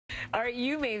All right,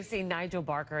 you may have seen Nigel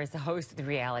Barker as the host of the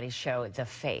reality show The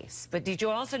Face, but did you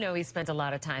also know he spent a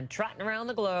lot of time trotting around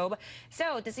the globe?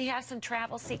 So does he have some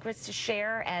travel secrets to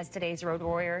share as today's road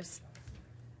warriors?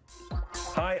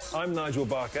 Hi, I'm Nigel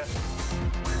Barker.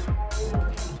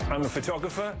 I'm a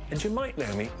photographer, and you might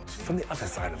know me from the other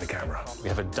side of the camera. We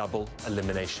have a double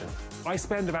elimination. I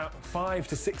spend about 5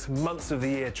 to 6 months of the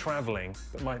year traveling,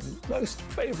 but my most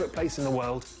favorite place in the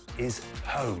world is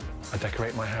home. I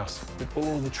decorate my house with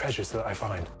all the treasures that I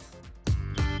find.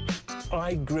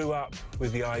 I grew up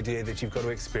with the idea that you've got to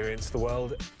experience the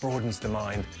world. It broadens the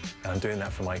mind, and I'm doing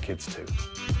that for my kids too.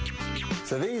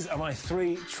 So these are my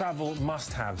 3 travel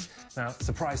must-haves. Now,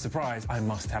 surprise, surprise, I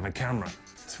must have a camera.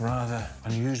 It's a rather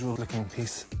unusual looking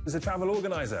piece. As a travel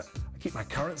organizer, I keep my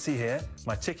currency here,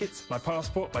 my tickets, my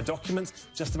passport, my documents,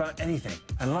 just about anything.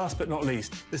 And last but not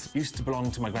least, this used to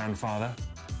belong to my grandfather.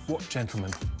 What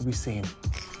gentleman will be seen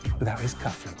without his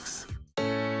cufflinks?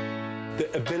 The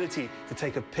ability to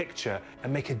take a picture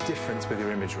and make a difference with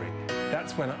your imagery.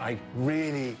 That's when I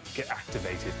really get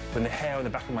activated, when the hair on the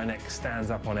back of my neck stands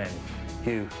up on end.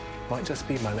 You might just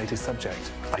be my latest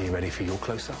subject. Are you ready for your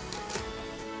close-up?